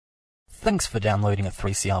Thanks for downloading a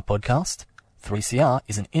 3CR podcast. 3CR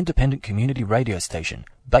is an independent community radio station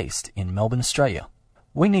based in Melbourne, Australia.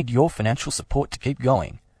 We need your financial support to keep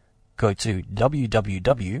going. Go to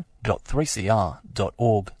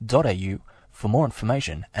www.3cr.org.au for more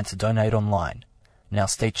information and to donate online. Now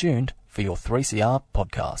stay tuned for your 3CR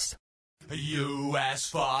podcast.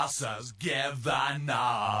 US forces give the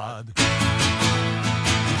nod.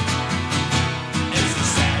 It's a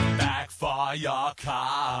setback for your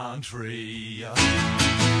country.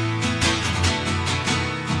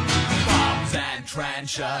 Bombs and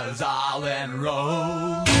trenches all in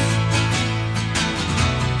rows.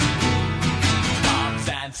 Bombs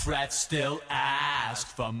and threats still ask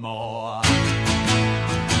for more.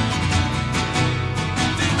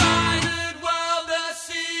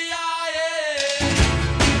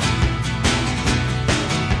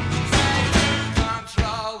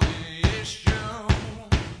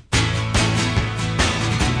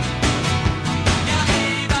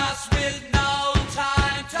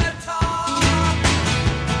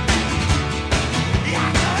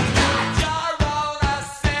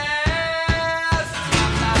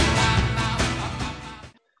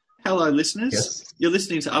 Hello, listeners. Yes. You're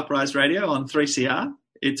listening to Uprise Radio on 3CR.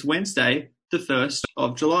 It's Wednesday, the 1st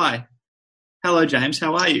of July. Hello, James.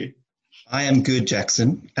 How are you? I am good,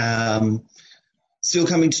 Jackson. Still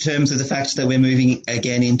coming to terms with the fact that we're moving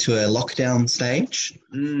again into a lockdown stage.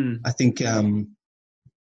 I think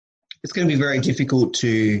it's going to be very difficult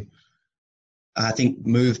to,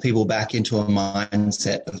 move people back into a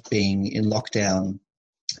mindset of being in lockdown.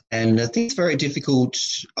 And I think it's very difficult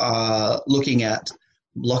looking at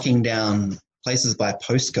locking down places by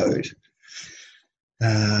postcode.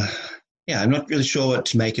 I'm not really sure what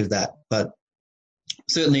to make of that, but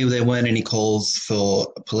certainly there weren't any calls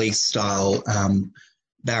for police-style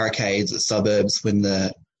barricades at suburbs when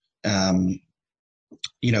the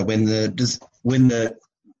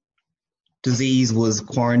disease was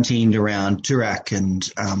quarantined around Toorak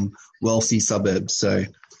and wealthy suburbs. So,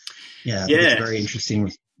 it's very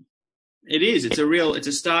interesting. It is. It's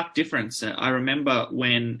a stark difference. I remember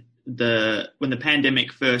when the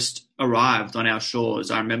pandemic first arrived on our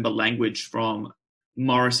shores, I remember language from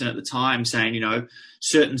Morrison at the time saying,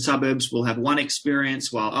 certain suburbs will have one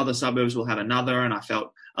experience while other suburbs will have another. And I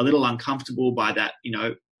felt a little uncomfortable by that,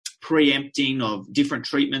 preempting of different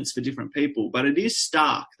treatments for different people. But it is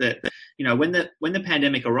stark that, when the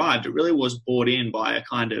pandemic arrived, it really was brought in by a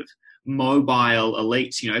kind of mobile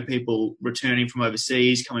elites, people returning from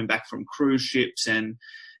overseas, coming back from cruise ships and,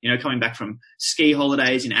 coming back from ski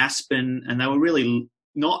holidays in Aspen. And they were really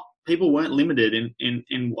people weren't limited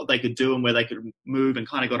in what they could do and where they could move and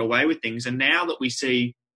kind of got away with things. And now that we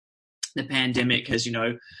see the pandemic has,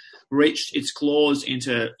 reached its claws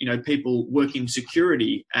into, people working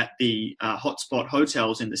security at the hotspot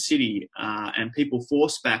hotels in the city and people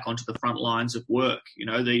forced back onto the front lines of work.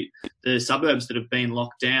 The suburbs that have been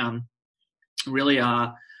locked down really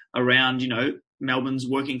are around, Melbourne's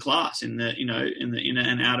working class in the inner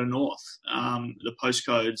and outer north. The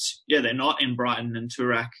postcodes, they're not in Brighton and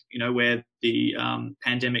Toorak, where the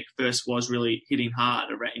pandemic first was really hitting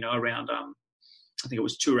hard around, I think it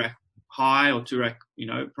was Toorak High or Toorak,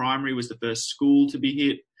 Primary was the first school to be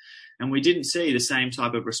hit. And we didn't see the same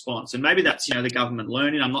type of response. And maybe that's, the government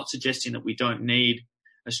learning. I'm not suggesting that we don't need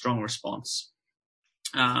a strong response.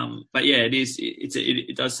 But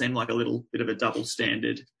it does seem like a little bit of a double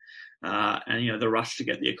standard. And, the rush to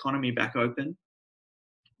get the economy back open.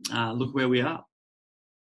 Look where we are.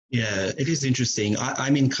 Yeah, it is interesting.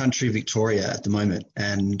 I'm in country Victoria at the moment,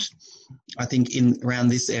 and I think around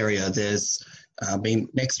this area there's been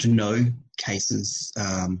next to no cases.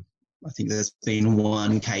 I think there's been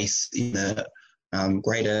one case in the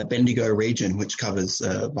greater Bendigo region, which covers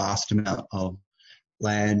a vast amount of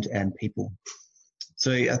land and people.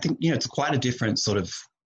 So I think, it's quite a different sort of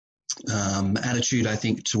attitude, I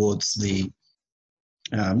think, towards the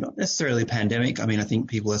not necessarily pandemic. I mean, I think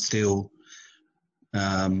people are still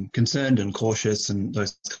concerned and cautious and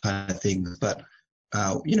those kind of things. But,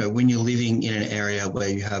 when you're living in an area where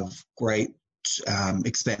you have great,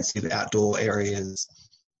 expansive outdoor areas,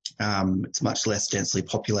 it's much less densely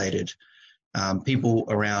populated. People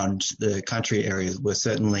around the country areas were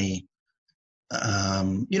certainly,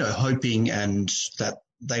 hoping and that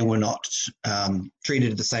they were not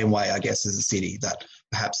treated the same way, I guess, as a city, that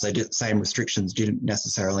perhaps the same restrictions didn't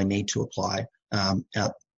necessarily need to apply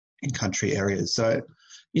out in country areas. So,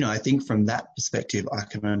 I think from that perspective, I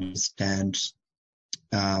can understand,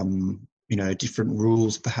 different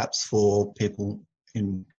rules perhaps for people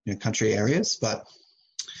in country areas. But,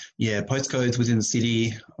 postcodes within the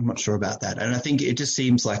city, I'm not sure about that. And I think it just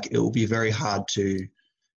seems like it will be very hard to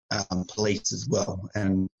police as well.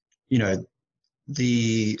 And,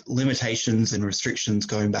 the limitations and restrictions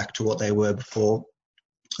going back to what they were before,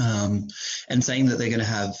 and saying that they're going to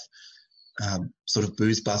have sort of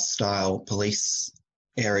booze bus style police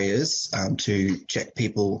areas to check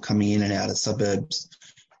people coming in and out of suburbs.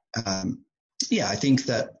 I think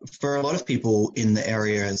that for a lot of people in the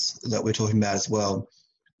areas that we're talking about as well,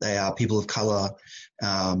 they are people of colour,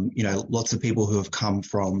 lots of people who have come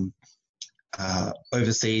from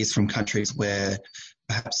overseas, from countries where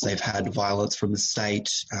perhaps they've had violence from the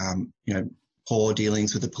state, poor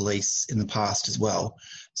dealings with the police in the past as well.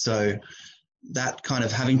 So that kind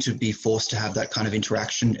of having to be forced to have that kind of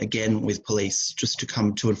interaction again with police just to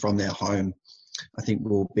come to and from their home, I think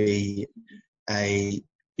will be a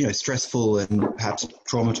stressful and perhaps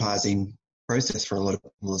traumatizing process for a lot of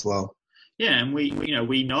people as well. Yeah, and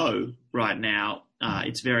we know right now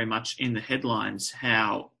it's very much in the headlines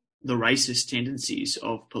how the racist tendencies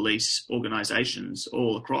of police organisations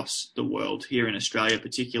all across the world, here in Australia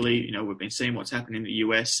particularly. We've been seeing what's happened in the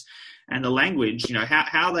US, and the language,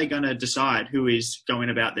 how are they going to decide who is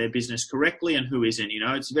going about their business correctly and who isn't?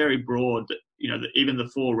 It's very broad, that, even the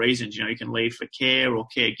 4 reasons, you can leave for care or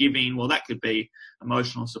caregiving. Well, that could be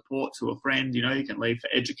emotional support to a friend. You can leave for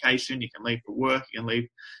education, you can leave for work, you can leave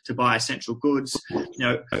to buy essential goods.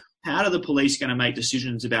 How are the police going to make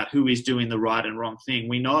decisions about who is doing the right and wrong thing?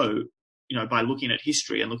 We know, by looking at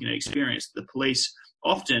history and looking at experience, the police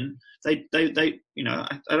often, they I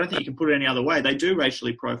don't think you can put it any other way. They do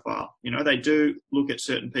racially profile. They do look at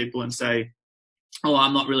certain people and say, oh,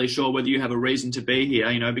 I'm not really sure whether you have a reason to be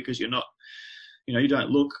here, because you're not, you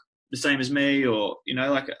don't look the same as me, or,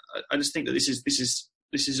 I just think that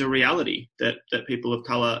this is a reality that people of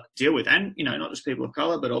colour deal with. And, not just people of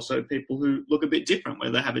colour, but also people who look a bit different,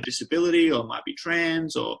 whether they have a disability or might be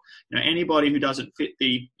trans, or, anybody who doesn't fit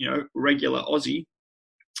the, regular Aussie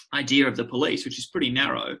idea of the police, which is pretty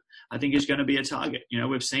narrow, I think is going to be a target.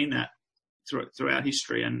 We've seen that throughout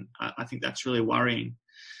history, and I think that's really worrying.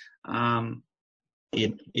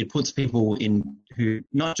 It puts people in who,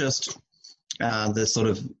 not just the sort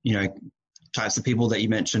of, types of people that you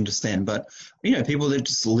mentioned just then, but, people that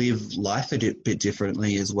just live life a bit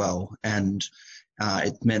differently as well. And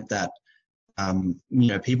it meant that,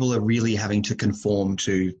 people are really having to conform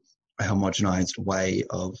to a homogenized way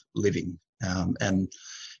of living. And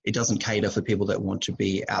it doesn't cater for people that want to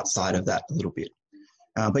be outside of that a little bit.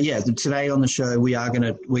 But yeah, today on the show, we're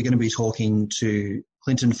going to be talking to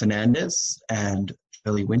Clinton Fernandez and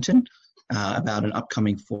Shirley Winton about an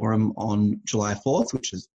upcoming forum on July 4th,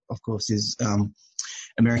 which is, of course, is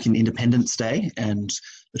American Independence Day. And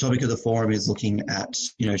the topic of the forum is looking at,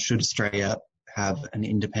 should Australia have an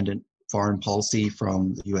independent foreign policy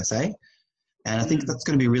from the USA? And I think that's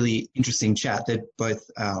going to be a really interesting chat. They're both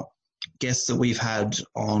guests that we've had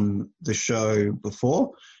on the show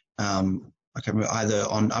before. I can't remember, either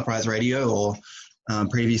on Uprise Radio or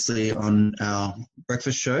previously on our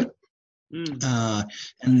breakfast show.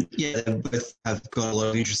 And yeah, they both have got a lot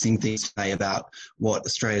of interesting things to say about what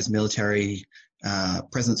Australia's military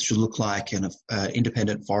presence should look like, and an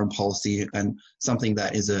independent foreign policy, and something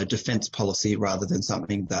that is a defence policy rather than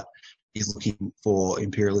something that is looking for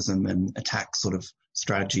imperialism and attack sort of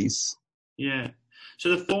strategies. Yeah. So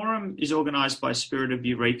the forum is organised by Spirit of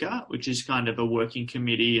Eureka, which is kind of a working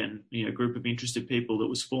committee and group of interested people that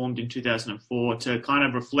was formed in 2004 to kind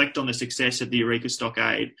of reflect on the success of the Eureka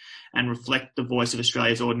Stockade and reflect the voice of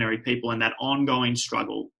Australia's ordinary people and that ongoing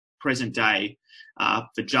struggle, present day,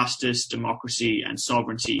 for justice, democracy and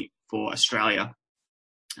sovereignty for Australia.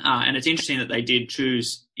 And it's interesting that they did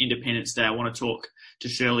choose Independence Day. I want to talk to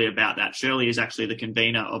Shirley about that. Shirley is actually the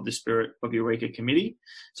convener of the Spirit of Eureka committee,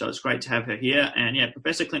 so it's great to have her here. And yeah,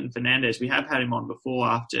 Professor Clinton Fernandez, we have had him on before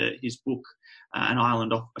after his book, A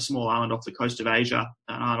Small Island Off the Coast of Asia,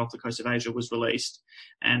 An Island Off the Coast of Asia was released.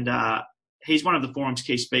 And he's one of the forum's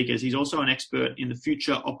key speakers. He's also an expert in the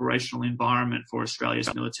future operational environment for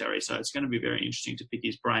Australia's military, so it's going to be very interesting to pick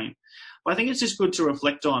his brain. But I think it's just good to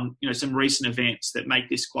reflect on, some recent events that make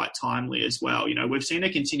this quite timely as well. We've seen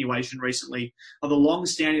a continuation recently of the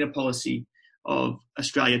long-standing policy of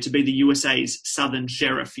Australia to be the USA's Southern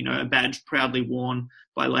Sheriff, a badge proudly worn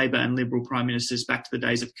by Labor and Liberal Prime Ministers back to the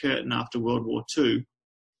days of Curtin after World War II.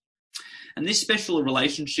 And this special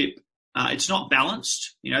relationship, it's not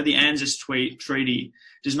balanced. The ANZUS Treaty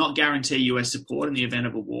does not guarantee US support in the event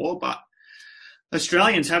of a war, but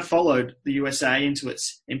Australians have followed the USA into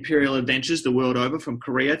its imperial adventures the world over, from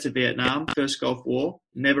Korea to Vietnam, First Gulf War,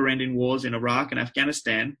 never-ending wars in Iraq and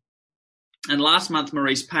Afghanistan. And last month,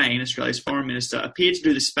 Marise Payne, Australia's Foreign Minister, appeared to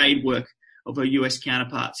do the spade work of her US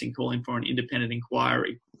counterparts in calling for an independent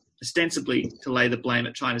inquiry. ostensibly to lay the blame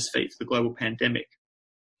at China's feet for the global pandemic.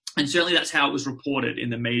 And certainly that's how it was reported in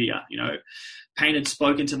the media. Payne had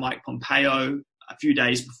spoken to Mike Pompeo a few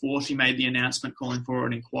days before she made the announcement calling for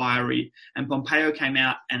an inquiry, and Pompeo came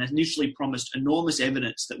out and initially promised enormous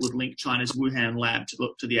evidence that would link China's Wuhan lab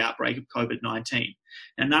to the outbreak of COVID-19.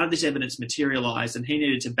 And none of this evidence materialized, and he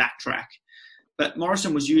needed to backtrack. But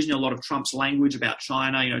Morrison was using a lot of Trump's language about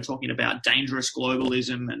China, talking about dangerous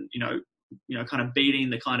globalism and, kind of beating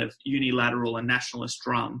the kind of unilateral and nationalist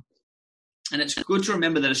drum. And it's good to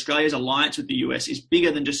remember that Australia's alliance with the US is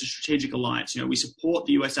bigger than just a strategic alliance. We support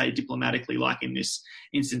the USA diplomatically, like in this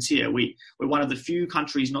instance here. We're one of the few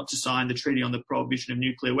countries not to sign the Treaty on the Prohibition of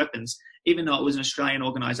Nuclear Weapons, even though it was an Australian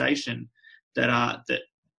organisation that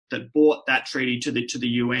brought that treaty to the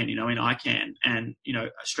UN, in ICANN. And,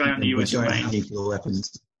 Australia and the US don't have nuclear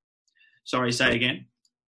weapons. Sorry, say again.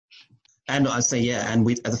 And I say, yeah, and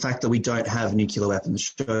the fact that we don't have nuclear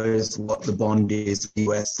weapons shows what the bond is with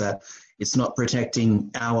the US, that it's not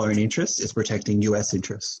protecting our own interests, it's protecting US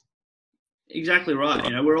interests. Exactly right.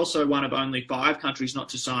 We're also one of only 5 countries not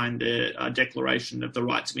to sign the Declaration of the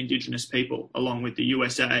Rights of Indigenous People, along with the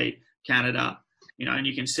USA, Canada, and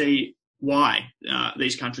you can see why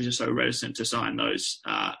these countries are so reticent to sign those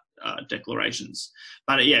declarations.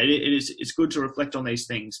 But it's good to reflect on these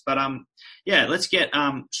things. But let's get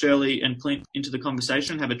Shirley and Clint into the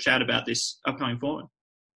conversation and have a chat about this upcoming forum.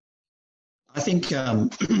 I think,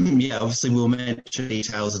 obviously we'll mention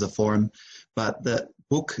details of the forum, but the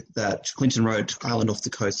book that Clinton wrote, Island Off the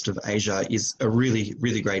Coast of Asia, is a really,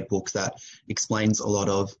 really great book that explains a lot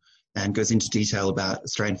of and goes into detail about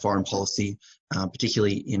Australian foreign policy,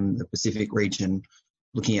 particularly in the Pacific region,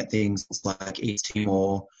 looking at things like East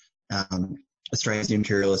Timor, Australia's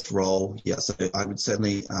imperialist role. Yeah, so I would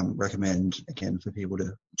certainly recommend, again, for people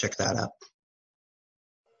to check that out.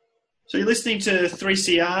 So you're listening to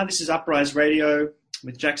 3CR. This is Uprise Radio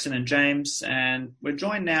with Jackson and James, and we're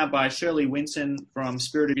joined now by Shirley Winson from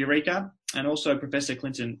Spirit of Eureka and also Professor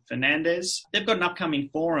Clinton Fernandez. They've got an upcoming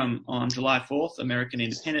forum on July 4th, American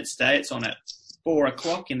Independence Day. It's on at 4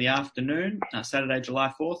 o'clock in the afternoon, Saturday,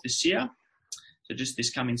 July 4th this year, so just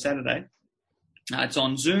this coming Saturday. It's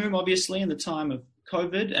on Zoom, obviously, in the time of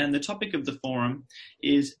COVID, and the topic of the forum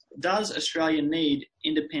is, does Australia need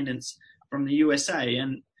independence from the USA?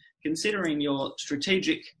 And considering your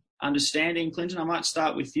strategic understanding, Clinton, I might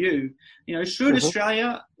start with you. Should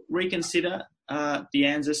Australia reconsider the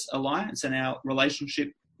ANZUS alliance and our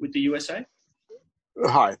relationship with the USA?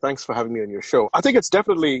 Hi, thanks for having me on your show. I think it's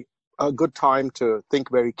definitely a good time to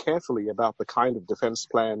think very carefully about the kind of defense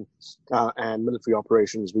plan and military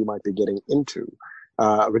operations we might be getting into,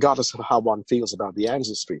 regardless of how one feels about the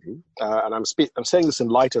ANZUS treaty. And I'm saying this in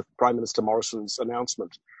light of Prime Minister Morrison's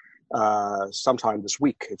announcement sometime this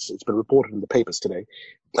week. It's been reported in the papers today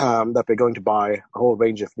that they're going to buy a whole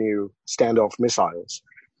range of new Standoff missiles.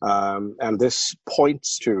 And this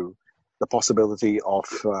points to the possibility of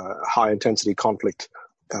high-intensity conflict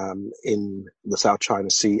in the South China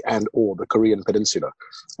Sea and or the Korean Peninsula.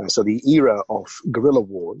 So the era of guerrilla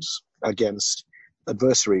wars against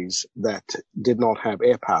adversaries that did not have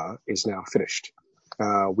air power is now finished.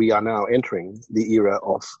 We are now entering the era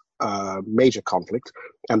of major conflict,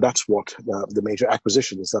 and that's what the major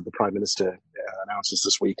acquisitions that the Prime Minister announces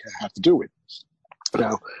this week have to do with.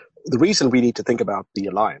 Now, the reason we need to think about the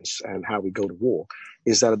alliance and how we go to war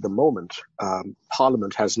is that at the moment,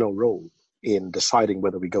 Parliament has no role in deciding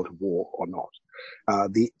whether we go to war or not.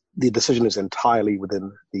 The decision is entirely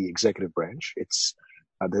within the executive branch.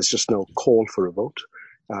 There's just no call for a vote,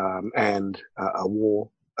 and a war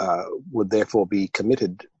would therefore be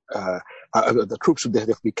committed. The troops would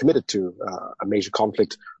therefore be committed to a major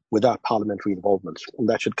conflict without parliamentary involvement, and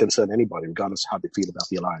that should concern anybody, regardless of how they feel about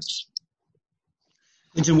the alliance.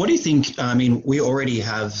 Clinton, what do you think? I mean, we already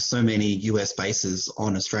have so many US bases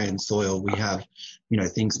on Australian soil. We have,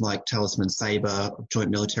 things like Talisman Sabre, joint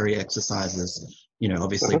military exercises,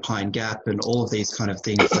 obviously Pine Gap and all of these kind of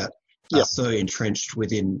things that are so entrenched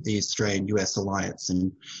within the Australian-US alliance.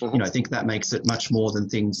 And, I think that makes it much more than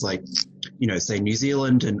things like, say New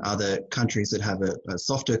Zealand and other countries that have a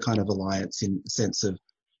softer kind of alliance in the sense of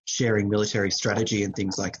sharing military strategy and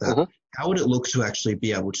things like that. How would it look to actually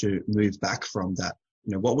be able to move back from that?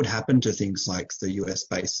 What would happen to things like the US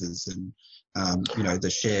bases and, the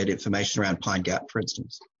shared information around Pine Gap, for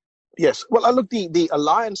instance? Yes. Well, look, the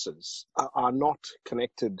alliances are not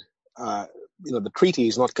connected. The treaty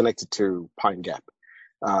is not connected to Pine Gap.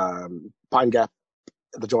 Pine Gap,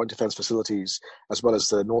 the Joint Defence Facilities, as well as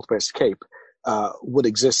the Northwest Cape, would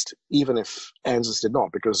exist even if ANZUS did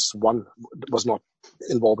not, because one was not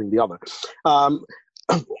involving the other.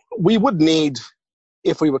 We would need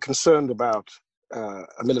if we were concerned about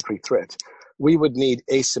a military threat, we would need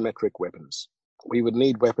asymmetric weapons. We would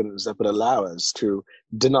need weapons that would allow us to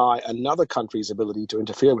deny another country's ability to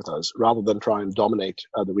interfere with us rather than try and dominate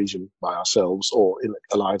the region by ourselves or in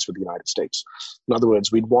alliance with the United States. In other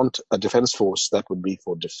words, we'd want a defense force that would be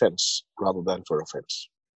for defense rather than for offense.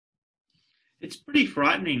 It's pretty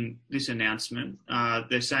frightening, this announcement.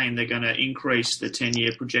 They're saying they're going to increase the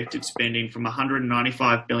 10-year projected spending from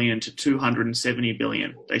 195 billion to 270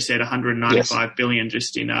 billion. They said 195 billion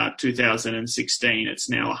just in 2016. It's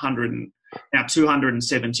now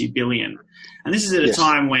 270 billion. And this is at a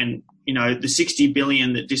time when, you know, the 60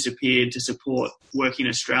 billion that disappeared to support working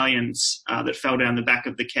Australians that fell down the back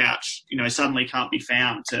of the couch, you know, suddenly can't be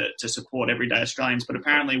found to support everyday Australians. But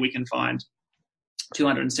apparently we can find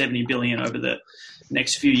 270 billion over the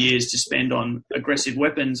next few years to spend on aggressive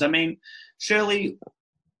weapons. I mean, Shirley,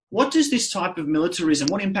 what does this type of militarism,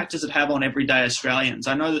 what impact does it have on everyday Australians?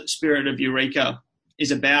 I know that the spirit of Eureka is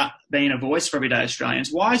about being a voice for everyday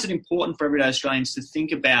Australians. Why is it important for everyday Australians to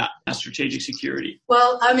think about our strategic security?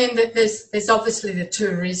 Well, I mean, there's obviously the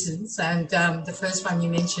two reasons, and the first one you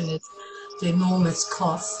mentioned is the enormous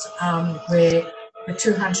cost, where the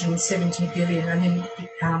 270 billion, I mean,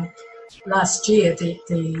 last year, the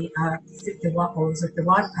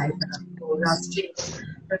white paper, or last year,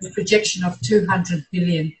 there was a projection of 200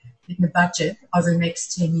 billion in the budget over the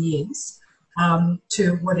next 10 years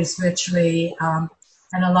to what is virtually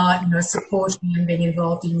an ally, you know, supporting and being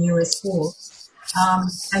involved in US war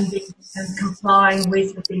and complying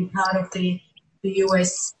with and being part of the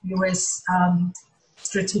US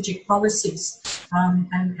strategic policies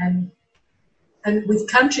and with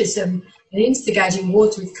countries and instigating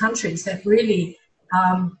wars with countries that really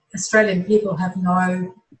Australian people have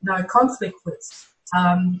no conflict with.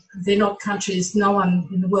 They're not countries, no one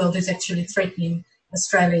in the world is actually threatening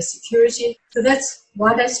Australia's security. So that's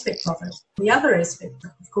one aspect of it. The other aspect,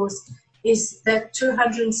 of course, is that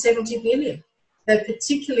 270 billion, that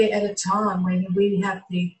particularly at a time when we have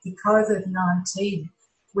the COVID-19,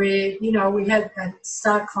 where, you know, we had that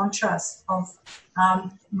stark contrast of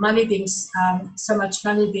money being, so much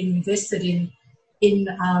money being invested in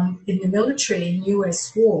the military, in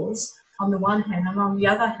US wars, on the one hand, and on the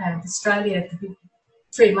other hand, Australia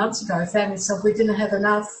 3 months ago found itself we didn't have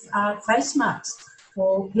enough face masks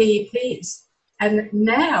or PEPs. And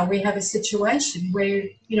now we have a situation where,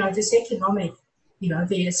 you know, this economic, you know,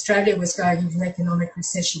 Australia was going into economic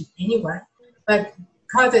recession anyway, but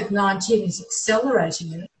COVID-19 is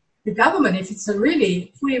accelerating it. The government, if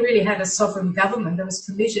we really had a sovereign government that was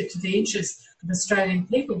committed to the interests of Australian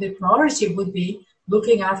people, the priority would be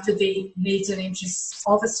looking after the needs and interests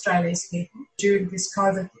of Australia's people during this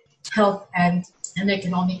COVID health and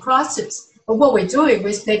economic crisis. But what we're doing,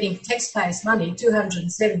 we're spending taxpayers' money,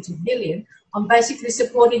 270 billion, on basically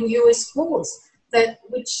supporting US wars,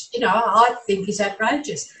 which, you know, I think is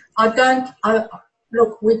outrageous.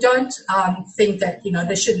 Look, we don't think that, you know,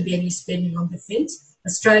 there shouldn't be any spending on defence.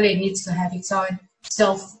 Australia needs to have its own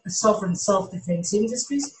sovereign self-defence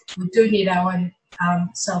industries. We do need our own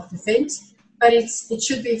self-defence, but it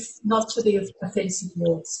should be not for the offensive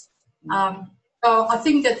wars. So I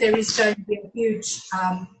think that there is going to be a huge,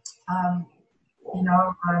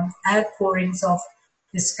 outpourings of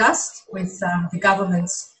disgust with the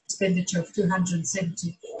government's expenditure of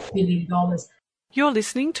 $270 billion. You're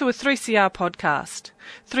listening to a 3CR podcast.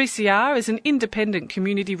 3CR is an independent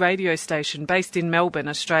community radio station based in Melbourne,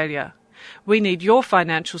 Australia. We need your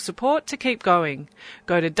financial support to keep going.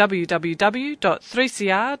 Go to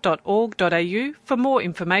www.3cr.org.au for more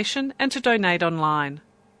information and to donate online.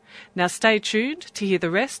 Now stay tuned to hear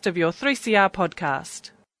the rest of your 3CR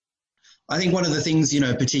podcast. I think one of the things, you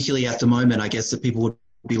know, particularly at the moment, I guess that people would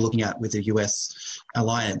be looking at with the US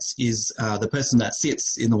alliance is the person that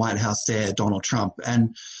sits in the White House there, Donald Trump.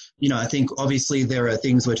 And, you know, I think obviously there are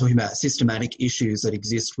things we're talking about, systematic issues that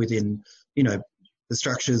exist within, you know, the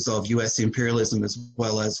structures of US imperialism, as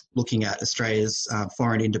well as looking at Australia's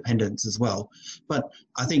foreign independence as well. But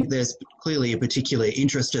I think there's clearly a particular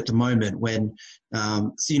interest at the moment when,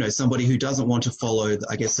 you know, somebody who doesn't want to follow,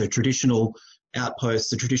 I guess, the traditional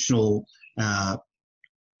outposts, the traditional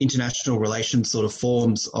international relations sort of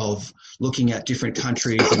forms of looking at different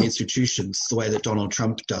countries and institutions the way that Donald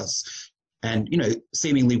Trump does, and, you know,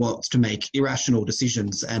 seemingly wants to make irrational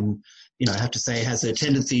decisions and, you know, I have to say has a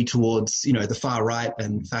tendency towards, you know, the far right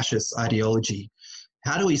and fascist ideology.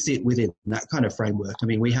 How do we sit within that kind of framework? I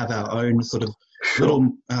mean, we have our own sort of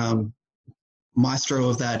little maestro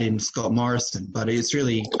of that in Scott Morrison, but it's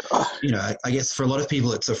really, you know, I guess for a lot of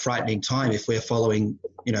people it's a frightening time if we're following,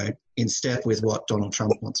 you know, in step with what Donald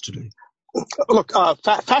Trump wants to do. Look,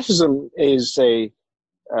 fascism is a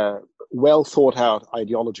well thought out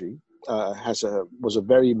ideology was a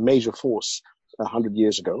very major force 100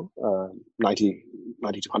 years ago, 90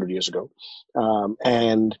 to 100 years ago.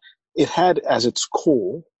 And it had as its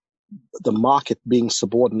core the market being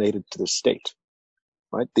subordinated to the state.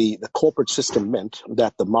 Right, the corporate system meant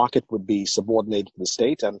that the market would be subordinated to the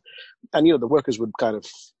state, and the workers would kind of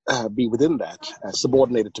be within that,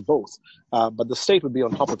 subordinated to both, but the state would be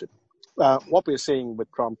on top of it. What we're seeing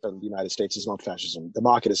with Trump and the United States is not fascism. The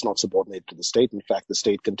market is not subordinated to the state. In fact, the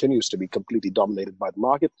state continues to be completely dominated by the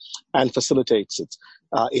market and facilitates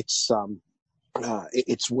its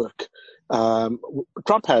work.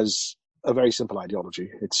 Trump has a very simple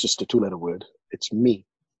ideology. It's just a two-letter word. It's me.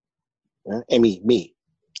 M-E, me.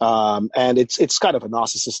 And it's kind of a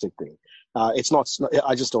narcissistic thing. It's not.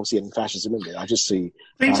 I just don't see any fascism in there. I just see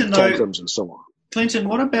tantrums and so on. Clinton,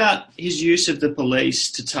 what about his use of the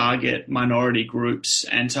police to target minority groups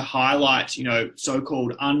and to highlight,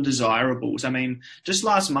 so-called undesirables? I mean, just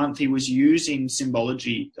last month he was using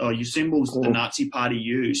symbology or symbols that the Nazi Party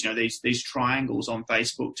used, these triangles on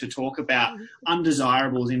Facebook to talk about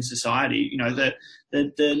undesirables in society.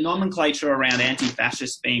 The nomenclature around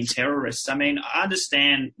anti-fascists being terrorists. I mean, I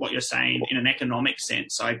understand what you're saying in an economic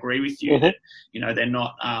sense. I agree with you that, they're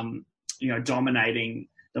not, dominating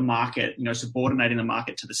the market, subordinating the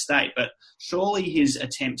market to the state. But surely his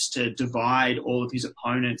attempts to divide all of his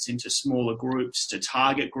opponents into smaller groups, to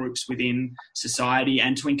target groups within society,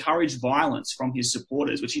 and to encourage violence from his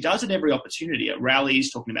supporters, which he does at every opportunity, at rallies,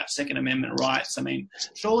 talking about Second Amendment rights. I mean,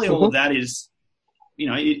 surely all of that is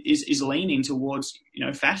leaning towards,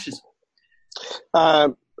 fascism.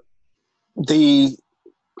 The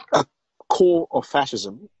core of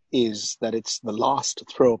fascism is that it's the last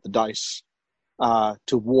throw of the dice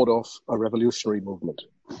to ward off a revolutionary movement,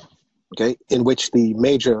 okay, in which the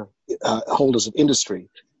major holders of industry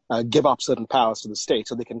give up certain powers to the state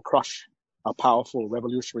so they can crush a powerful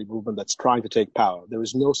revolutionary movement that's trying to take power. There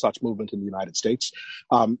is no such movement in the United States.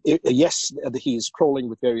 Yes, he's trolling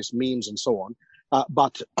with various memes and so on,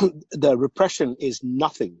 but the repression is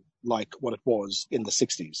nothing like what it was in the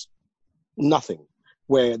 60s. Nothing.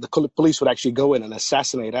 Where the police would actually go in and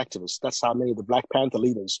assassinate activists. That's how many of the Black Panther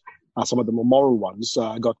leaders, some of the more moral ones,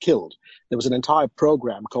 got killed. There was an entire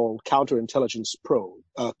program called Counterintelligence Pro,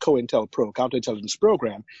 Counterintelligence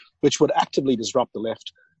Program, which would actively disrupt the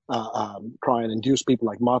left, try and induce people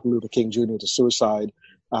like Martin Luther King Jr. to suicide,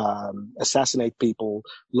 assassinate people,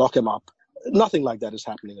 lock them up. Nothing like that is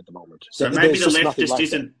happening at the moment. So maybe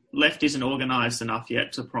the left isn't organized enough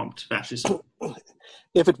yet to prompt fascism.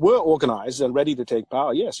 If it were organized and ready to take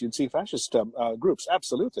power, yes, you'd see fascist groups.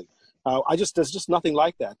 Absolutely. There's just nothing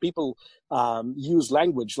like that. People use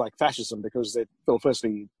language like fascism because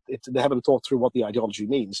they haven't thought through what the ideology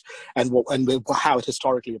means and how it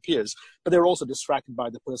historically appears. But they're also distracted by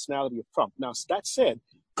the personality of Trump. Now, that said,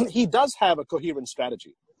 he does have a coherent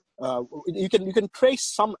strategy. You can trace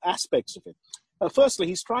some aspects of it. Firstly,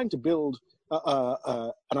 he's trying to build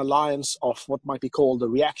an alliance of what might be called the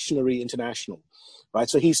reactionary international, right?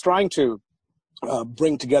 So he's trying to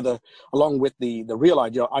bring together, along with the real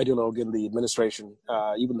ideologue in the administration,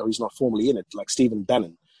 even though he's not formally in it, like Stephen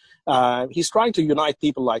Bannon. He's trying to unite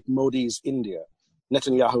people like Modi's India,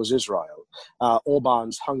 Netanyahu's Israel,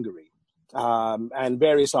 Orban's Hungary, and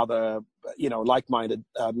various other, like-minded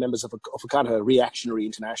members of a kind of reactionary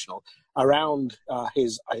international around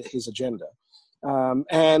his agenda.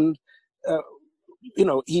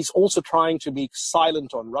 He's also trying to be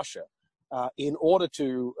silent on Russia in order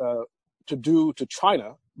to do to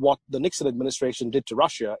China what the Nixon administration did to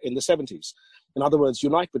Russia in the 70s. In other words,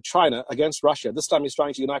 unite with China against Russia. This time he's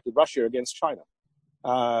trying to unite with Russia against China.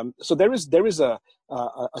 So there is a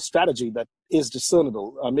strategy that is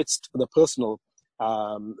discernible amidst the personal,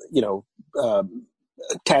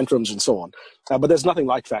 tantrums and so on. But there's nothing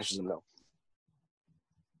like fascism, no.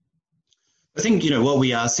 I think, what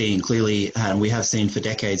we are seeing clearly, and we have seen for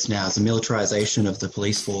decades now, is a militarization of the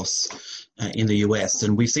police force in the US.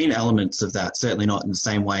 And we've seen elements of that, certainly not in the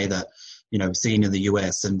same way that, we've seen in the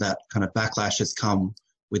US, and that kind of backlash has come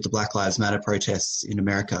with the Black Lives Matter protests in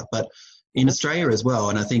America. But in Australia as well,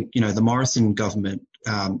 and I think, the Morrison government,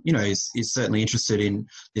 is certainly interested in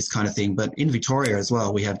this kind of thing. But in Victoria as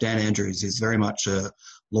well, we have Dan Andrews, who's very much a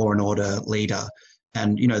law and order leader.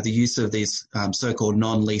 And, the use of these so-called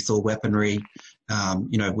non-lethal weaponry,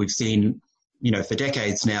 we've seen, for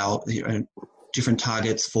decades now, different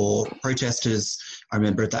targets for protesters. I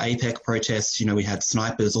remember at the APEC protests, we had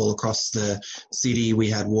snipers all across the city. We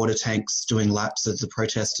had water tanks doing laps of the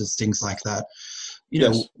protesters, things like that.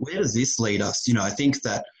 Yes. Where does this lead us? I think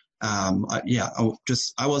that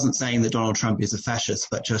I wasn't saying that Donald Trump is a fascist,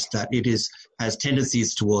 but just that it has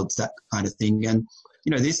tendencies towards that kind of thing. And,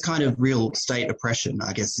 this kind of real state oppression,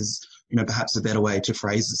 I guess, is, perhaps a better way to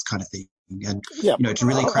phrase this kind of thing. And, to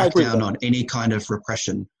really crack down on any kind of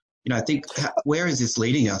repression. I think, where is this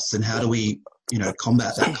leading us, and how do we,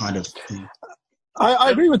 combat that kind of thing?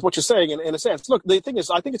 I agree with what you're saying in a sense. Look, the thing is,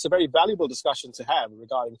 I think it's a very valuable discussion to have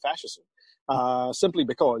regarding fascism, simply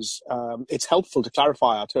because it's helpful to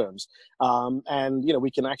clarify our terms. And,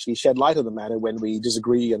 we can actually shed light on the matter when we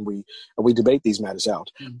disagree and we debate these matters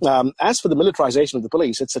out. As for the militarization of the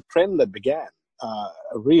police, it's a trend that began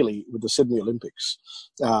really with the Sydney Olympics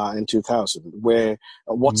in 2000, where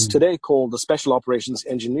what's today called the Special Operations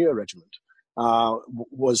Engineer Regiment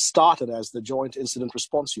was started as the Joint Incident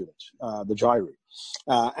Response Unit, the JIRE.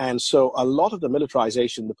 And so a lot of the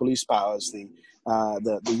militarization, the police powers,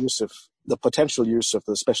 the potential use of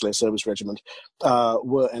the Special Air Service Regiment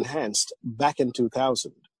were enhanced back in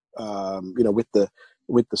 2000, with the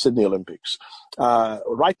Sydney Olympics.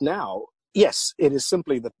 Right now, yes, it is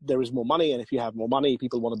simply that there is more money, and if you have more money,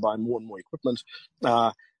 people want to buy more and more equipment.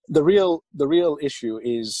 The real issue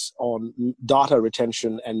is on data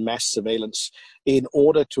retention and mass surveillance in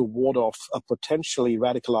order to ward off a potentially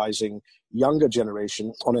radicalizing younger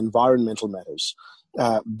generation on environmental matters.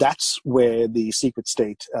 That's where the secret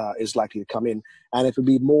state is likely to come in, and it would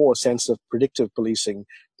be more a sense of predictive policing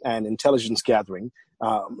and intelligence gathering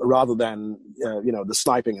rather than the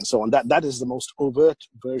sniping and so on. That is the most overt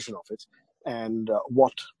version of it, and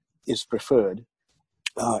what is preferred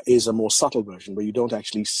is a more subtle version where you don't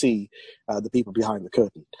actually see the people behind the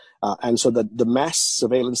curtain. And so the mass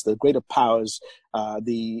surveillance, the greater powers,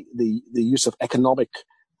 the use of economic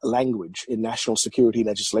language in national security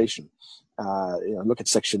legislation. Look at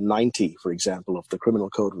Section 90, for example, of the Criminal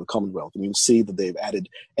Code of the Commonwealth, and you'll see that they've added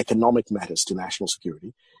economic matters to national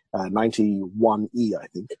security, 91E, I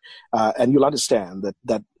think. And you'll understand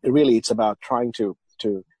that really it's about trying to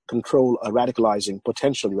control a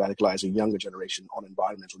potentially radicalizing younger generation on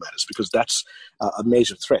environmental matters, because that's a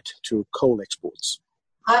major threat to coal exports.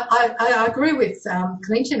 I agree with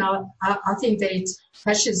Clinton. I think that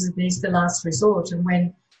fascism is the last resort, and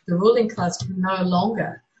when the ruling class can no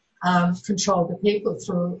longer control the people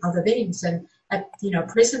through other means, and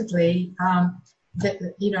presently,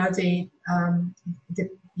 the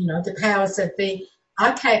powers that be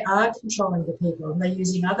are controlling the people, and they're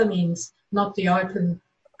using other means, not the open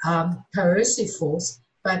coercive force,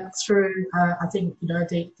 but through I think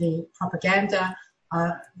the propaganda.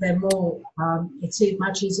 They're more. It's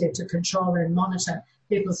much easier to control and monitor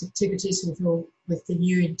people's activities with the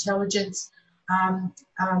new intelligence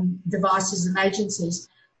devices and agencies.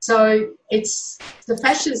 So it's the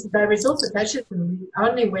fascism. They resort to fascism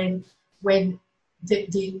only when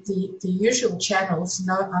the usual channels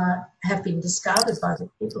have been discarded by the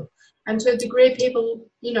people, and to a degree, people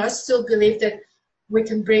still believe that we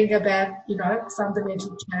can bring about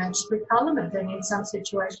fundamental change through Parliament, and in some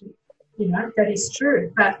situations, that is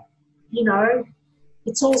true. But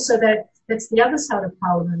it's also that's the other side of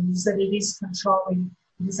Parliament, is that it is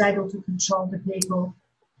able to control the people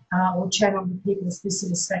or channel the people's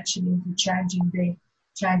dissatisfaction into changing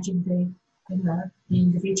the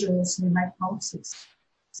individuals who make policies,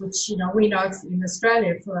 which we know in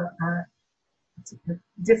Australia for the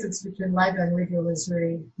difference between Labor and Liberal is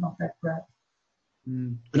really not that great.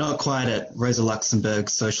 We're not quite at Rosa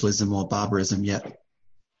Luxemburg's socialism or barbarism yet.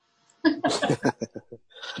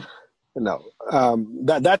 No,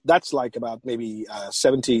 that's like about maybe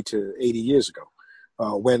 70 to 80 years ago,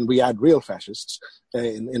 when we had real fascists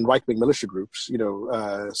in right-wing militia groups.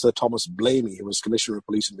 Sir Thomas Blamey, who was Commissioner of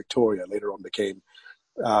Police in Victoria, later on became,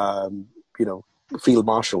 Field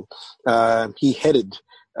Marshal. He headed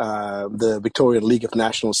the Victorian League of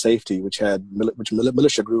National Safety, which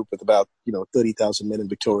militia group with about 30,000 men in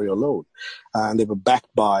Victoria alone, and they were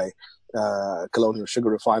backed by Colonial Sugar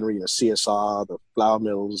Refinery, CSR, the flour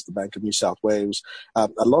mills, the Bank of New South Wales. A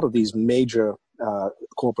lot of these major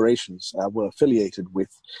corporations were affiliated with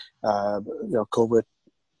covert,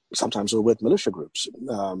 sometimes overt militia groups,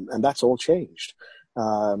 and that's all changed.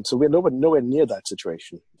 So we're nowhere near that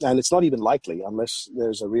situation, and it's not even likely unless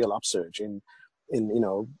there's a real upsurge in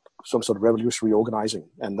some sort of revolutionary organizing,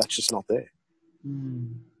 and that's just not there.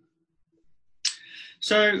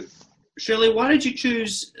 So, Shirley, why did you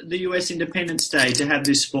choose the US Independence Day to have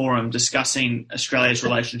this forum discussing Australia's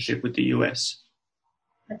relationship with the US?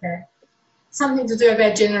 Okay. Something to do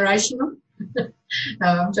about generational? No,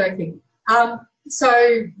 I'm joking. So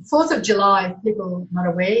 4th of July, if people are not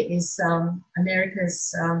aware, is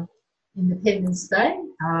America's Independence Day,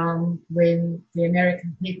 when the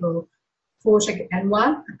American people fought and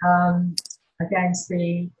won against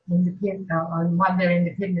the and won their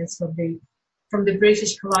independence from the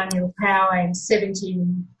British colonial power in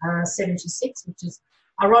 1776, which is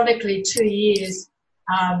ironically 2 years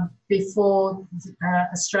before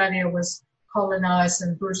Australia was colonised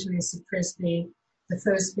and brutally suppressed the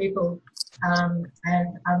first people and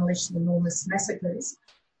unleashed enormous massacres.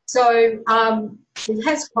 So it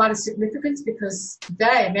has quite a significance because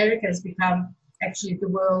today America has become actually the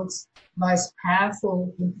world's most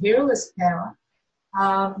powerful imperialist power,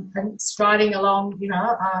 and striding along,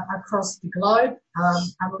 across the globe,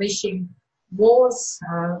 unleashing wars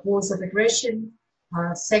of aggression,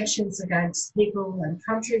 sanctions against people and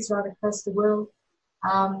countries right across the world,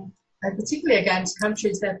 and particularly against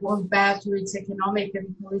countries that won't bow to its economic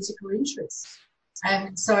and political interests.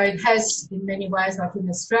 And so it has, in many ways, like in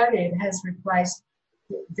Australia, it has replaced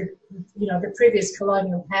the previous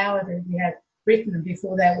colonial power that we had Britain, and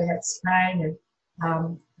before that we had Spain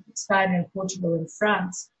and Portugal and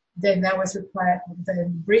France. Then that was replaced.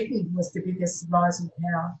 Then Britain was the biggest rising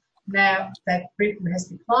power. Now that Britain has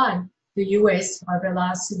declined, the US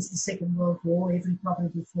since the Second World War, even probably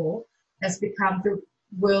before, has become the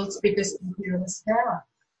world's biggest imperialist power.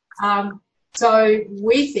 So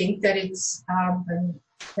we think that it's time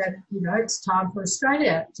for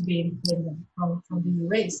Australia to be independent from the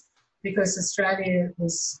US, because Australia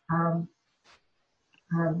is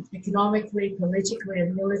economically, politically,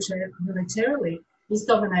 and militarily is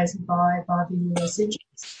dominated by the US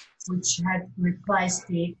interests, which had replaced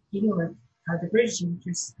the England, the British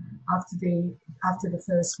interests after the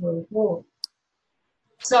First World War.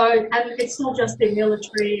 So, and it's not just the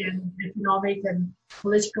military and economic and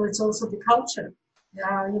political, it's also the culture.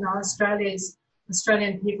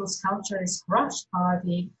 Australian people's culture is crushed by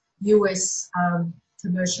the US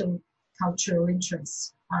commercial cultural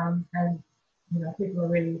interests, and people are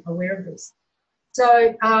really aware of this.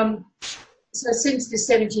 So, since the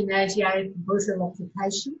 1788 brutal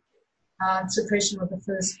occupation, suppression of the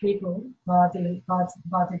first people by the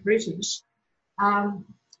British,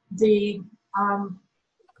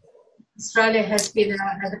 Australia has been a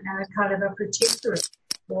kind of a protectorate,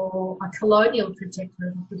 or a colonial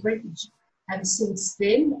protectorate of the British. And since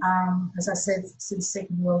then, as I said, since the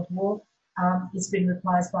Second World War, it's been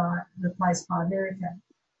replaced by America.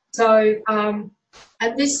 So, and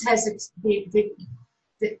this has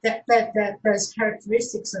those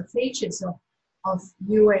characteristics or features of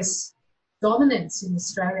US dominance in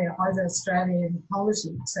Australia over Australian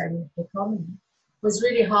politics and economy was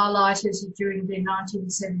really highlighted during the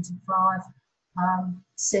 1975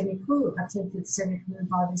 attempted semi-coup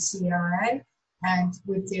by the CIA, and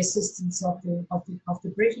with the assistance of the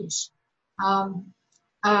British.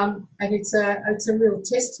 And it's a real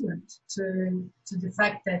testament to the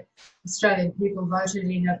fact that Australian people voted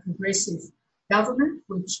in a progressive government,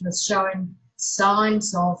 which was showing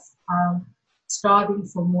signs of striving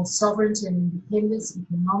for more sovereignty and independence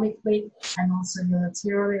economically, and also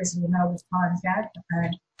militarily, as we know with Pine Gap,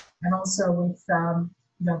 and also with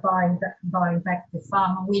buying back the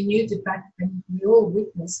farm. And we knew and we all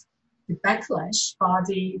witnessed the backlash by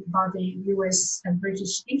the US and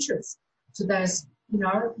British interests to those,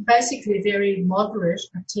 basically very moderate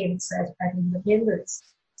attempts at independence.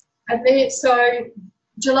 And then, so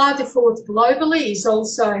July the 4th globally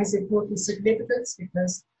has important significance,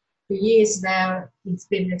 because for years now it's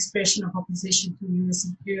been an expression of opposition to US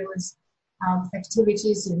imperialist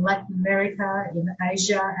activities in Latin America, in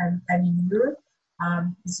Asia, and in Europe.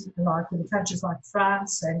 Like in countries like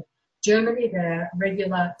France and Germany, there are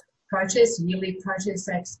regular protests, yearly protests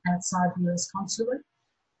outside the US consulate.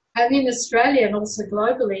 And in Australia and also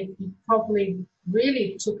globally, it probably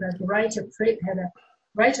really had a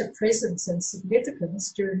greater presence and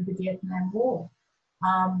significance during the Vietnam War,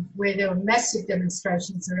 where there were massive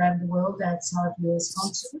demonstrations around the world outside the US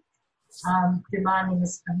consulate, demanding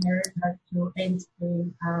America to end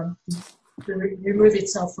to remove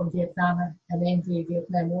itself from Vietnam and end the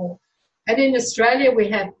Vietnam War. And in Australia, we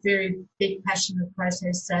had very big, passionate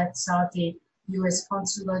protests outside the US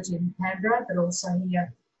consulate in Canberra, but also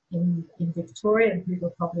here in Victoria, and people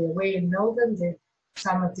are probably aware in Melbourne that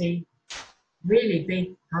some of the really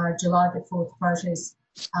big July the 4th protests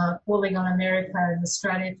calling on America and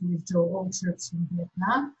Australia to withdraw all troops from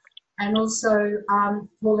Vietnam, and also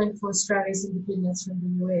calling for Australia's independence from the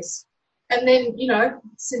US. And then,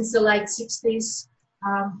 since the late 60s,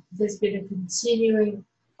 there's been a continuing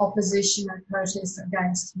opposition and protest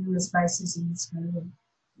against US bases in Australia.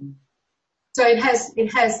 So it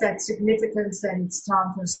has that significance that it's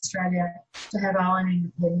time for Australia to have our own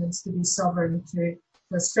independence, to be sovereign, for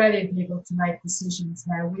Australian people to make decisions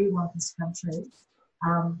how we want this country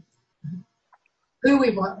who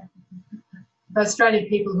we want, the Australian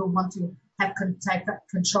people who want to take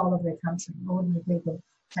control of their country, ordinary people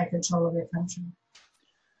take control of their country.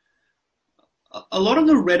 A lot of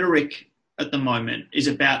the rhetoric at the moment is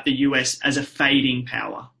about the US as a fading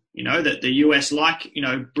power. You know, that the US, like, you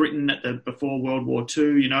know, Britain before World War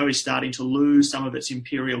II, you know, is starting to lose some of its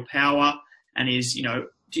imperial power and is, you know,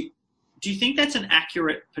 do you think that's an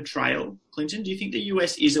accurate portrayal, Clinton? Do you think the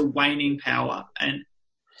US is a waning power and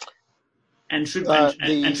should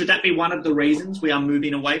that be one of the reasons we are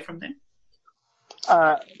moving away from them?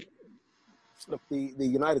 Look, the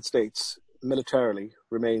United States militarily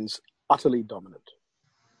remains utterly dominant.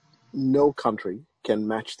 No country can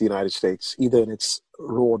match the United States, either in its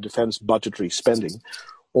raw defense budgetary spending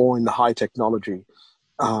or in the high technology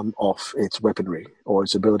of its weaponry or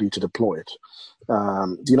its ability to deploy it.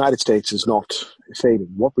 The United States is not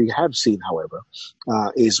fading. What we have seen, however,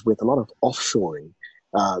 is with a lot of offshoring,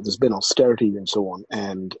 there's been austerity and so on,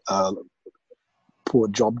 and poor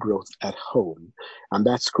job growth at home. And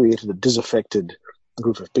that's created a disaffected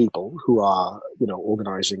group of people who are, you know,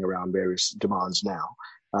 organizing around various demands now.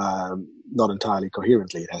 Not entirely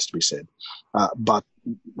coherently, it has to be said. But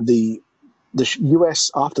the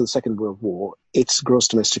US, after the Second World War, its gross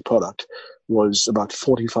domestic product was about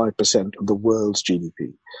 45% of the world's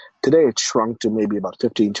GDP. Today, it's shrunk to maybe about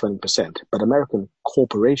 15-20%, but American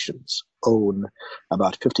corporations own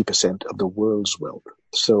about 50% of the world's wealth.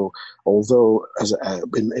 So, although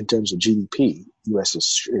in terms of GDP, US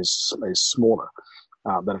is smaller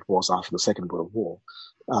than it was after the Second World War,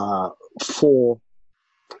 for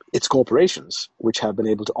its corporations, which have been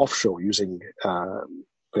able to offshore using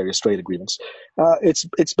various trade agreements,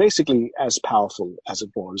 it's basically as powerful as it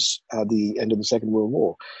was at the end of the Second World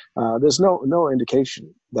War. There's no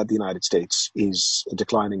indication that the United States is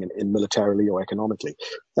declining in militarily or economically.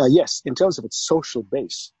 Yes, in terms of its social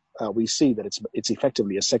base, we see that it's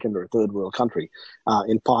effectively a second or a third world country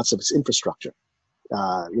in parts of its infrastructure.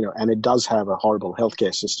 You know, and it does have a horrible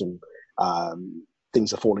healthcare system.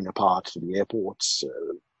 Things are falling apart. The airports,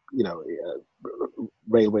 you know,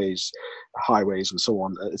 railways, highways, and so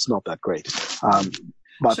on. It's not that great.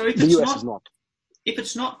 But so the US is not. If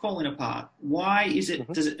it's not falling apart, why is it?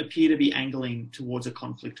 Mm-hmm. Does it appear to be angling towards a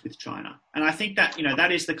conflict with China? And I think that, you know,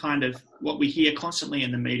 that is the kind of what we hear constantly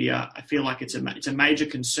in the media. I feel like it's a major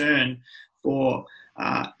concern for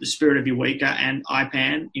the Spirit of Eureka and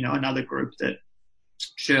IPAN, you know, another group that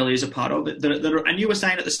Shirley is a part of. And you were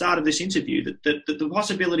saying at the start of this interview that the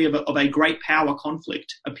possibility of a great power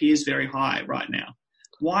conflict appears very high right now.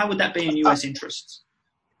 Why would that be in US interests?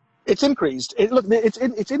 It's increased.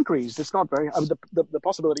 It's increased. It's not very. The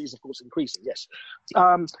possibility is, of course, increasing. Yes.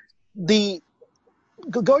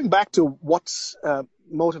 Going back to what's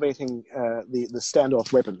motivating the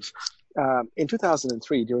standoff weapons. In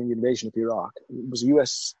 2003, during the invasion of Iraq, it was a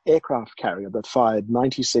U.S. aircraft carrier that fired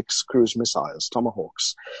 96 cruise missiles,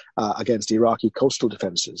 Tomahawks, against Iraqi coastal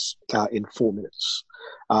defenses in 4 minutes.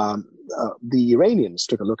 The Iranians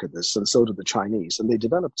took a look at this, and so did the Chinese, and they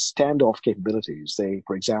developed standoff capabilities. They,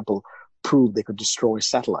 for example, proved they could destroy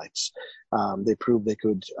satellites. They proved they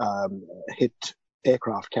could hit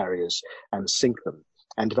aircraft carriers and sink them,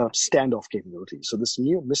 and developed standoff capabilities. So this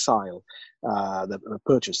new missile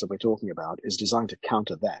purchase that we're talking about is designed to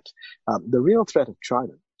counter that. The real threat of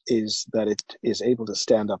China is that it is able to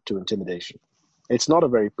stand up to intimidation. It's not a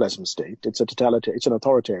very pleasant state. It's an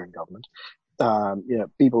authoritarian government.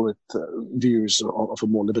 People with views of a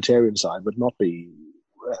more libertarian side would not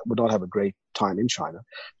have a great time in China.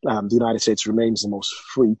 The United States remains the most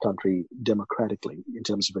free country democratically in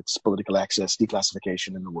terms of its political access,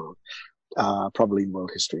 declassification in the world. Probably in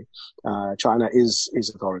world history. China is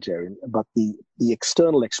authoritarian, but the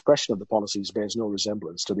external expression of the policies bears no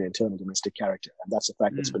resemblance to the internal domestic character. And that's a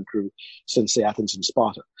fact that's been true since, say, Athens and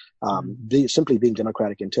Sparta. Simply being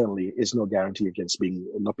democratic internally is no guarantee against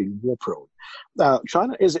not being war prone.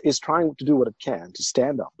 China is trying to do what it can to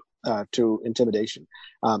stand up to intimidation.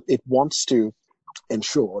 It wants to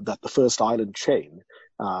ensure that the first island chain,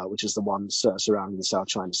 which is the one surrounding the South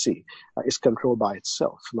China Sea, is controlled by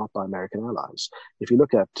itself, not by American allies. If you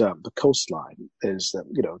look at the coastline, there's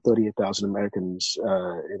 38,000 Americans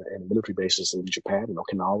in military bases in Japan, in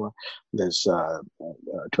Okinawa. There's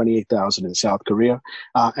 28,000 in South Korea,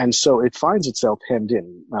 and so it finds itself hemmed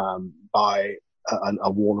in by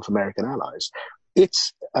a wall of American allies.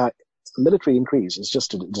 Its military increase is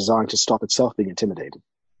just designed to stop itself being intimidated.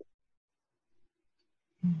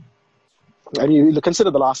 And you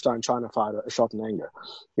consider the last time China fired a shot in anger.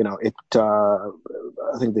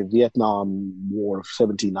 I think the Vietnam War of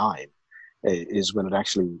 1979, is when it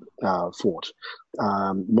actually fought.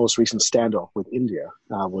 Most recent standoff with India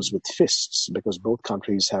was with fists, because both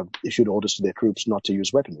countries have issued orders to their troops not to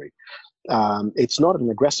use weaponry. It's not an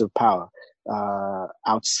aggressive power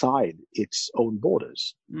outside its own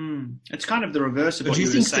borders. It's kind of the reverse of what you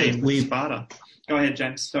were saying with Sparta. Go ahead,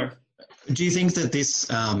 James. Sorry. Do you think that this,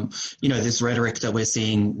 this rhetoric that we're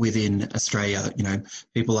seeing within Australia,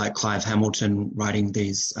 people like Clive Hamilton writing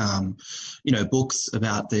these, books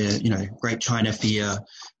about the, Great China Fear,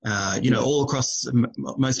 all across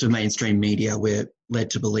most of mainstream media, we're led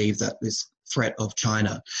to believe that this threat of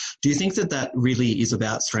China. Do you think that really is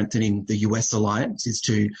about strengthening the US alliance, is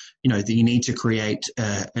to, that you need to create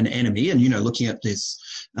an enemy? And, looking at this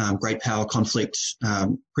great power conflict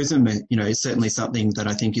prism, is certainly something that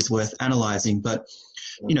I think is worth analysing. But,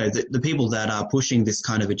 the people that are pushing this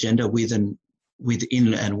kind of agenda within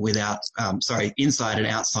and without, inside and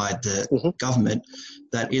outside the government,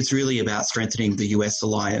 that it's really about strengthening the US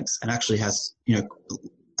alliance and actually has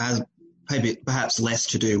perhaps less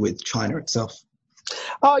to do with China itself.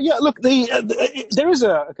 Look, there is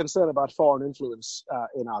a concern about foreign influence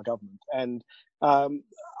in our government. And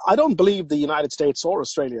I don't believe the United States or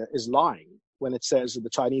Australia is lying when it says that the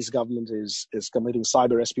Chinese government is committing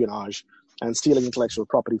cyber espionage and stealing intellectual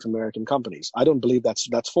property from American companies. I don't believe that's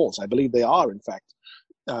false. I believe they are, in fact,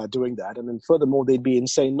 doing that. And then furthermore, they'd be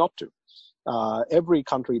insane not to. Every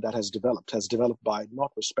country that has developed by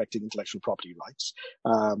not respecting intellectual property rights.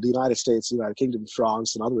 The United States, the United Kingdom,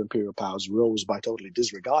 France, and other imperial powers rose by totally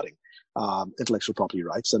disregarding intellectual property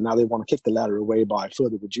rights, and now they want to kick the ladder away by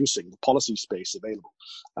further reducing the policy space available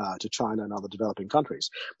to China and other developing countries.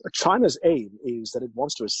 But China's aim is that it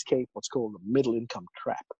wants to escape what's called the middle income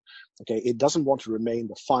trap. Okay, it doesn't want to remain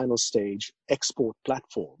the final stage export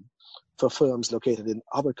platform for firms located in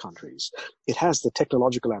other countries. It has the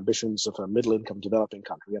technological ambitions of a middle-income developing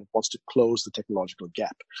country, and it wants to close the technological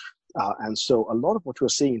gap. And so a lot of what we're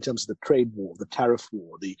seeing in terms of the trade war, the tariff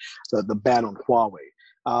war, the ban on Huawei,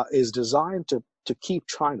 is designed to keep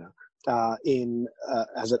China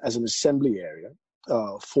as an assembly area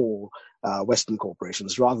for Western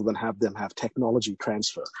corporations, rather than have them have technology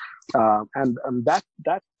transfer. And that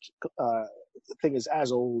thing is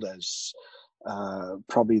as old as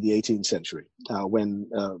probably the 18th century, when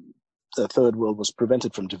the Third World was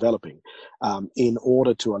prevented from developing in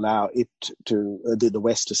order to allow it to the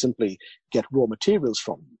West to simply get raw materials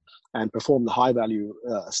from them and perform the high value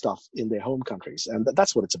stuff in their home countries. And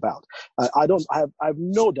that's what it's about. I have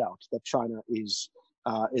no doubt that China is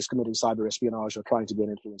committing cyber espionage or trying to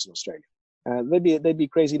gain influence in Australia. They'd be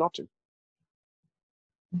crazy not to.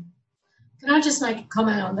 Can I just make a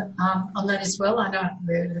comment on that as well? I know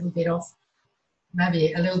we're a little bit off,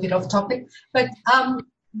 maybe a little bit off topic, but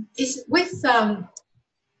is with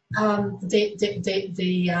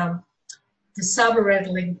the saber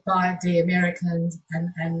rattling by the Americans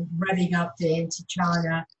and revving up the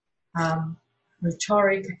anti-China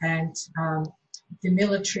rhetoric and the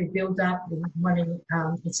military build-up, wanting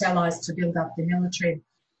its allies to build up the military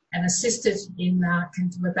and assisted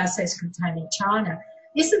with assets containing China.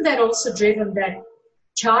 Isn't that also driven that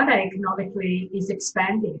China economically is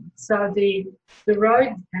expanding? So the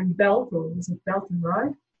road and belt, or is it Belt and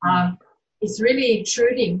Road, is really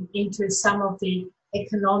intruding into some of the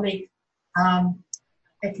economic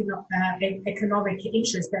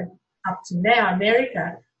interests that up to now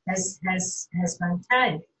America has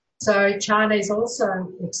maintained. So China is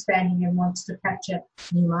also expanding and wants to capture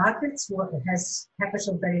new markets. It has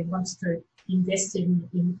capital that it wants to invest in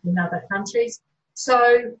other countries.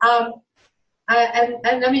 So, and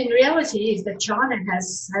I mean, reality is that China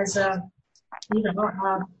has a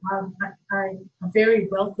very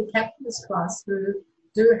wealthy capitalist class who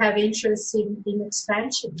do have interests in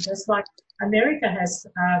expansion, just like America has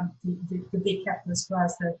the big capitalist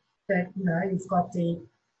class that you've got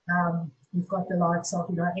the likes of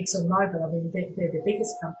ExxonMobil. I mean, they're the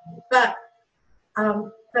biggest company,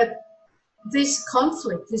 but this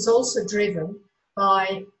conflict is also driven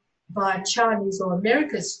by Chinese, or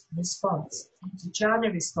America's response to China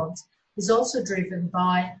response is also driven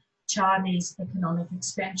by Chinese economic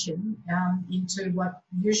expansion into what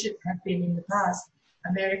usually have been in the past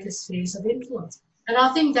America's spheres of influence. And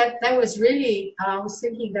I think that was really, I was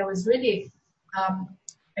thinking that was really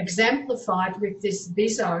exemplified with this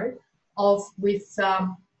viso with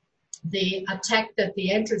the attack that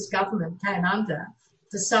the Andrews government came under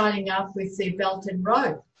for signing up with the Belt and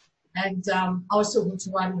Road. And I was talking to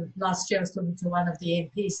one last year. I was talking to one of the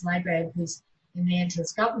MPs, Labor MPs in the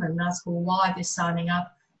Andrews government, and asked, well, why they're signing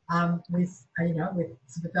up with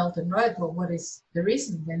the Belt and Road? Well, what is the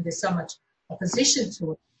reason? When there's so much opposition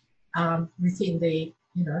to it within the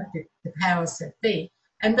the powers that be.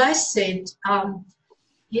 And they said,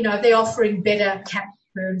 they're offering better cap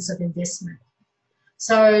terms of investment.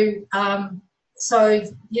 So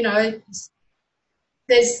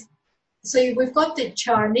we've got the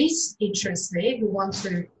Chinese interest there who want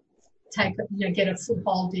to get a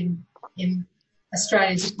foothold in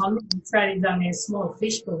Australia's economy. Australia's only a small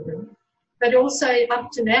fish for them. But also up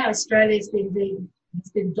to now, Australia's been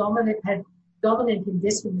dominant, had dominant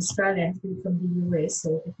investment in Australia has been from the US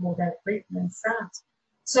or before that Britain and France.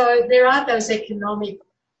 So there are those economic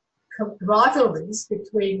rivalries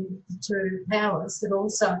between the two powers that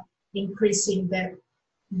also increasing that,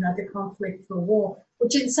 the conflict for war,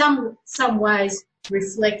 which in some ways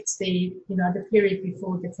reflects the period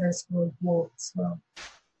before the First World War as well,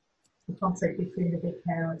 the conflict between the big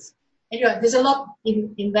powers. Anyway, there's a lot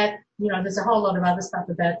in that, there's a whole lot of other stuff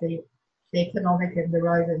about the economic and the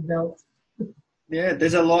road and belt. Yeah,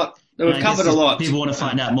 there's a lot. We've covered a lot. If people want to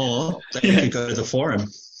find out more, they could go to the forum.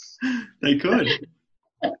 They could.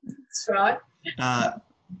 That's right.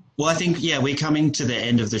 Well, I think, we're coming to the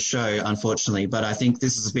end of the show, unfortunately, but I think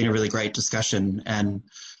this has been a really great discussion, and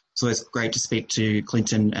it's always great to speak to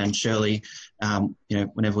Clinton and Shirley,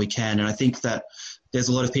 whenever we can. And I think that there's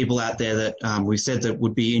a lot of people out there that we've said that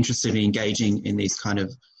would be interested in engaging in these kind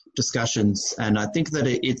of discussions. And I think that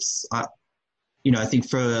I think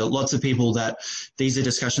for lots of people that these are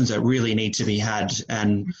discussions that really need to be had.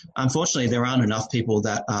 And unfortunately, there aren't enough people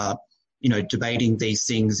that are, debating these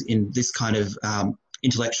things in this kind of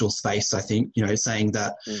intellectual space, I think, saying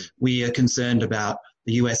that we are concerned about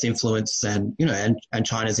the US influence and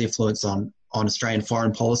China's influence on Australian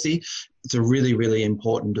foreign policy. It's a really, really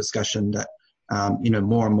important discussion that,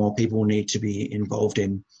 more and more people need to be involved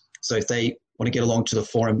in. So if they want to get along to the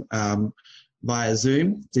forum via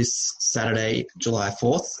Zoom this Saturday, July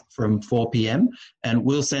 4th from 4 p.m. And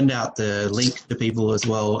we'll send out the link to people as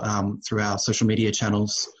well through our social media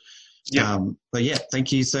channels. Yeah. But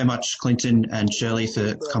thank you so much, Clinton and Shirley,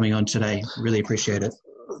 for coming on today. Really appreciate it.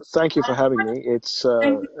 Thank you for having me. It's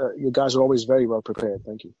you guys are always very well prepared.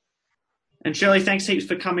 Thank you. And Shirley, thanks heaps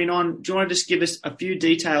for coming on. Do you want to just give us a few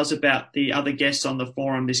details about the other guests on the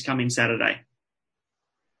forum this coming Saturday?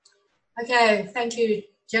 Okay, thank you,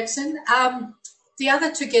 Jackson. The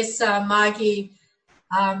other two guests are Margie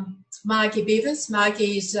Beavers.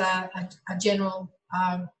 Margie is a general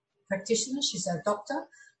practitioner. She's a doctor.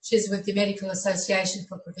 She's with the Medical Association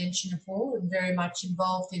for Prevention of War and very much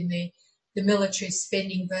involved in the military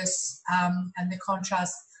spending versus and the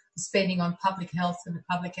contrast spending on public health and the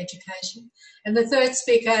public education. And the third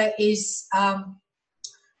speaker is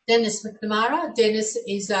Dennis McNamara. Dennis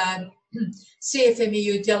is a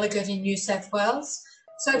CFMEU delegate in New South Wales.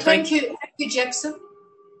 So thank you, Jackson.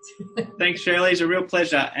 Thanks, Shirley. It's a real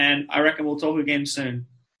pleasure, and I reckon we'll talk again soon.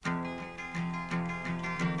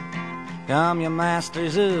 Come, you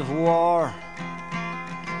masters of war,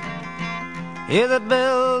 you that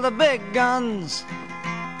build the big guns,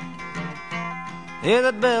 you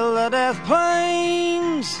that build the death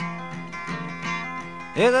planes,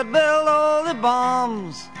 you that build all the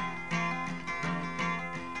bombs,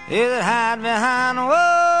 you that hide behind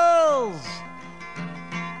walls,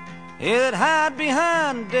 you that hide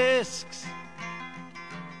behind discs.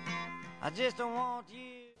 I just don't want you.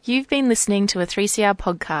 You've been listening to a 3CR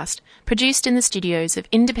podcast produced in the studios of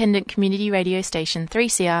independent community radio station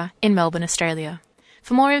 3CR in Melbourne, Australia.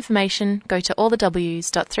 For more information, go to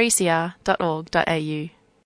allthews.3cr.org.au.